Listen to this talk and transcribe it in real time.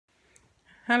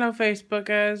Hello,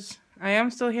 Facebookers. I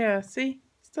am still here. See?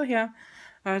 Still here.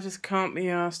 I just can't be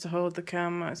asked to hold the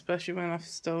camera, especially when I've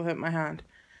still hurt my hand.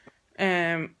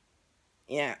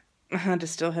 Yeah, my hand is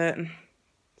still hurting.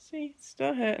 See? It's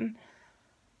still hurting.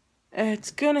 It's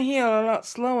gonna heal a lot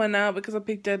slower now because I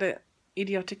picked at it.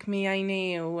 Idiotic me, I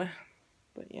know.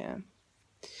 But yeah.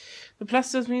 The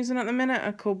plasters I'm using at the minute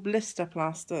are called blister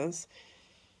plasters.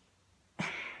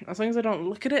 As long as I don't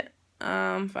look at it,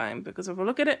 I'm fine. Because if I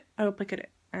look at it, I'll pick at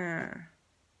it.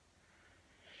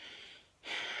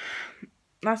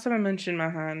 Last time I mentioned my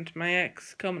hand, my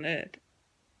ex commented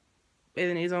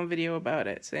in his own video about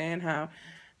it, saying how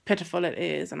pitiful it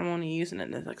is, and I'm only using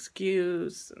it as an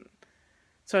excuse. And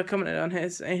so I commented on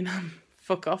his saying,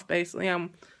 fuck off, basically.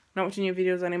 I'm not watching your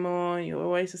videos anymore. You're a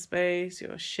waste of space.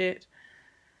 You're shit.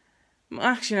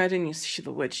 Actually, I didn't use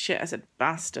the word shit. I said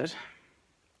bastard.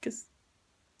 Because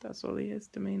that's all he is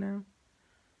to me now.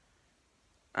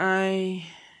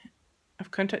 I've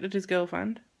contacted his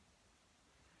girlfriend,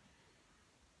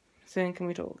 saying, can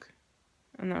we talk?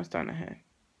 And that was starting to hurt.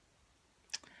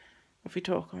 If we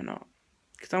talk or not.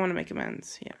 Because I want to make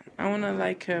amends, yeah. I want to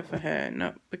like her for her,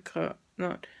 not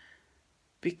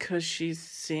because she's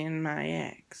seeing my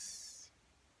ex.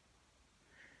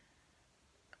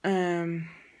 Even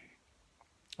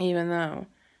though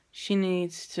she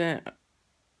needs to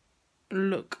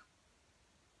look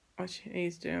what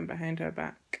he's doing behind her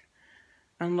back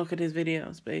and look at his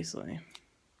videos, basically.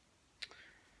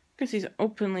 Because he's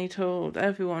openly told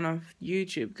everyone on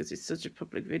YouTube, because it's such a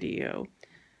public video,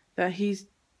 that he's,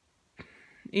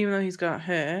 even though he's got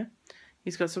her,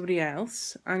 he's got somebody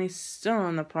else, and he's still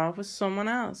on the prowl for someone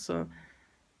else. So,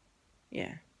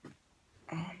 yeah.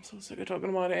 Oh, I'm so sick of talking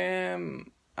about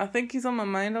him. I think he's on my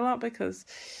mind a lot because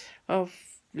of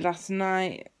last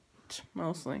night,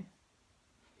 mostly.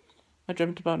 I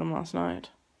dreamt about him last night.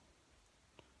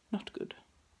 Not good,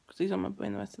 because he's on my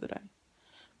brain the rest of the day.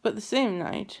 But the same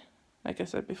night, like I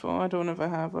said before, I don't know if I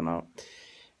have or not,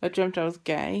 I dreamt I was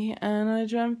gay, and I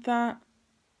dreamt that...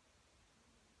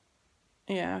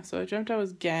 Yeah, so I dreamt I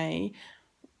was gay.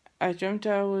 I dreamt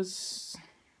I was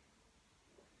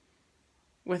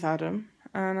with Adam,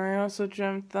 and I also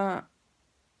dreamt that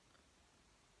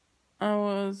I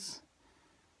was...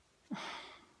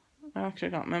 I actually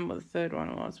can't remember what the third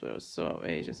one was, but it was so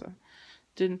outrageous. I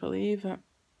didn't believe it.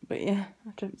 But yeah,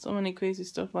 I dreamt so many crazy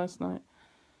stuff last night.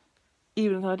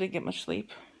 Even though I didn't get much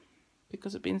sleep.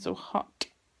 Because it being so hot.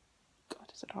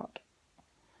 God, is it hot.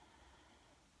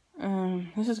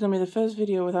 This is going to be the first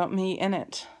video without me in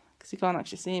it. Because you can't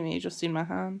actually see me, you just seen my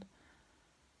hand.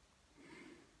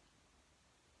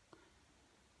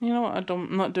 You know what,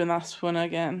 I'm not doing that one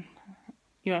again.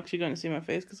 You're actually going to see my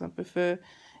face because I prefer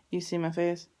you see my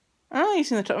face. Oh, you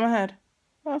seen the top of my head.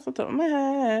 Oh, that's the top of my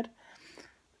head.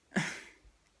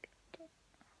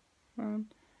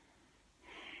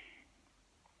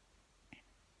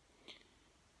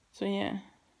 So yeah.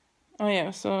 Oh yeah,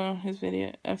 I saw his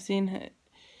video. I've seen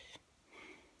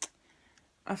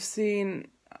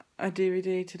a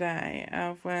DVD today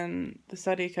of when the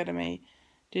Study Academy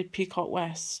did Peacock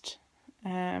West,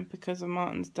 because of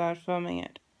Martin's dad filming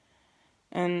it.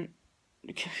 And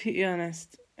to be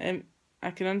honest, I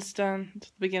can understand the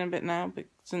beginning bit now, but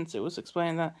since it was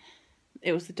explained that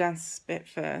it was the dance bit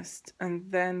first,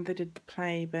 and then they did the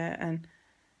play bit, and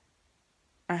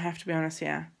I have to be honest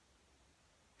here.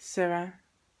 Sarah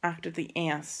acted the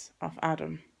ass off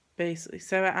Adam, basically.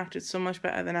 Sarah acted so much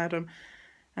better than Adam,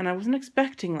 and I wasn't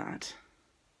expecting that.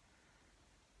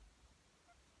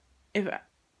 If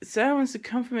Sarah wants to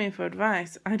come for me for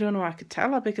advice, I don't know what I could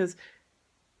tell her, because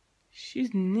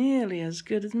she's nearly as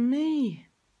good as me.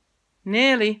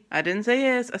 Nearly. I didn't say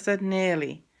yes, I said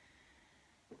nearly.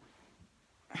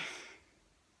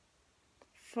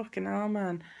 Fucking hell,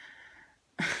 man.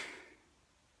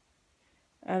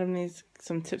 Adam needs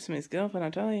some tips from his girlfriend,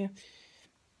 I tell you.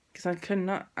 Because I could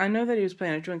not... I know that he was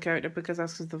playing a drunk character because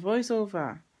that's because the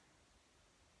voiceover.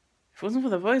 If it wasn't for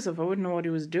the voiceover, I wouldn't know what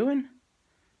he was doing.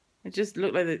 It just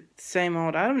looked like the same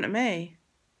old Adam to me.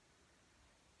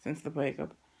 Since the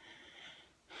breakup.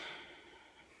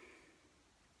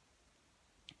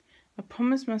 I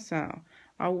promised myself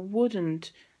I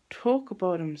wouldn't talk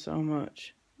about him so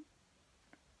much.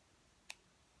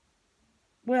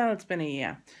 Well, it's been a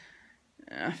year,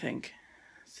 I think,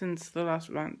 since the last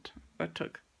rant. That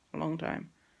took a long time,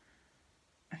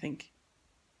 I think.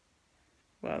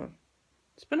 Well,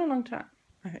 it's been a long time,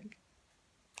 I think,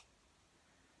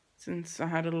 since I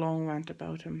had a long rant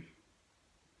about him.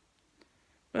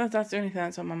 But that's the only thing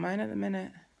that's on my mind at the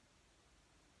minute.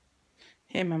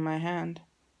 Him and my hand.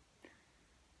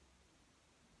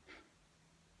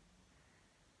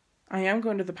 I am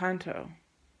going to the panto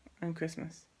and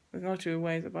Christmas. There's no two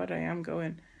ways about it. I am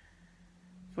going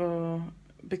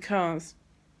because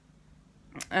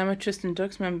I'm a Tristan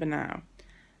Ducks member now,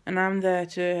 and I'm there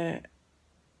to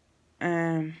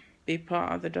be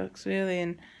part of the Ducks really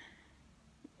and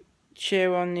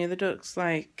cheer on the other Ducks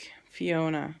like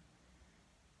Fiona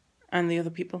and the other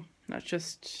people, not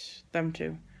just them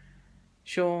two.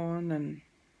 Sean and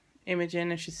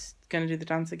Imogen, if she's gonna do the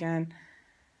dance again.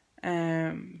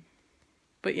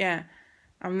 But yeah,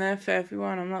 I'm there for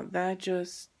everyone. I'm not there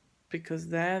just because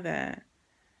they're there.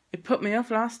 It put me off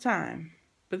last time,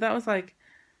 but that was like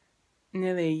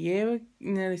nearly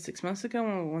 6 months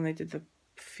ago when they did the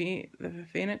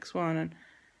Phoenix one, and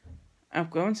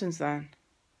I've grown since then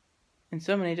in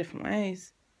so many different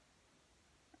ways.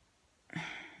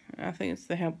 I think it's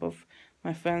the help of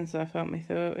my friends that have helped me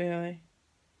through it, really.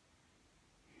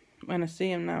 When I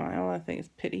see him now, all I think is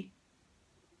pity.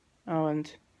 Oh,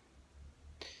 and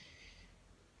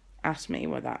ask me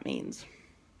what that means.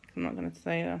 I'm not going to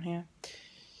say it on here.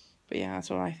 But yeah,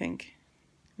 that's all I think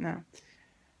now.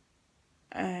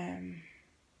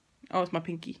 Oh, it's my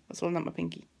pinky. That's all, not my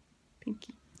pinky.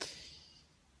 Pinky.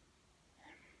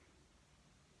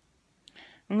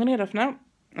 I'm going to get off now.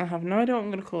 I have no idea what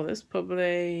I'm going to call this.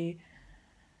 Probably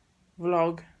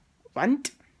vlog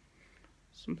rant.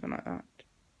 Something like that.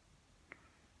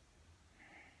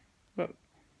 But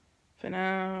for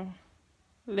now,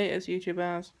 laters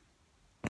YouTubers.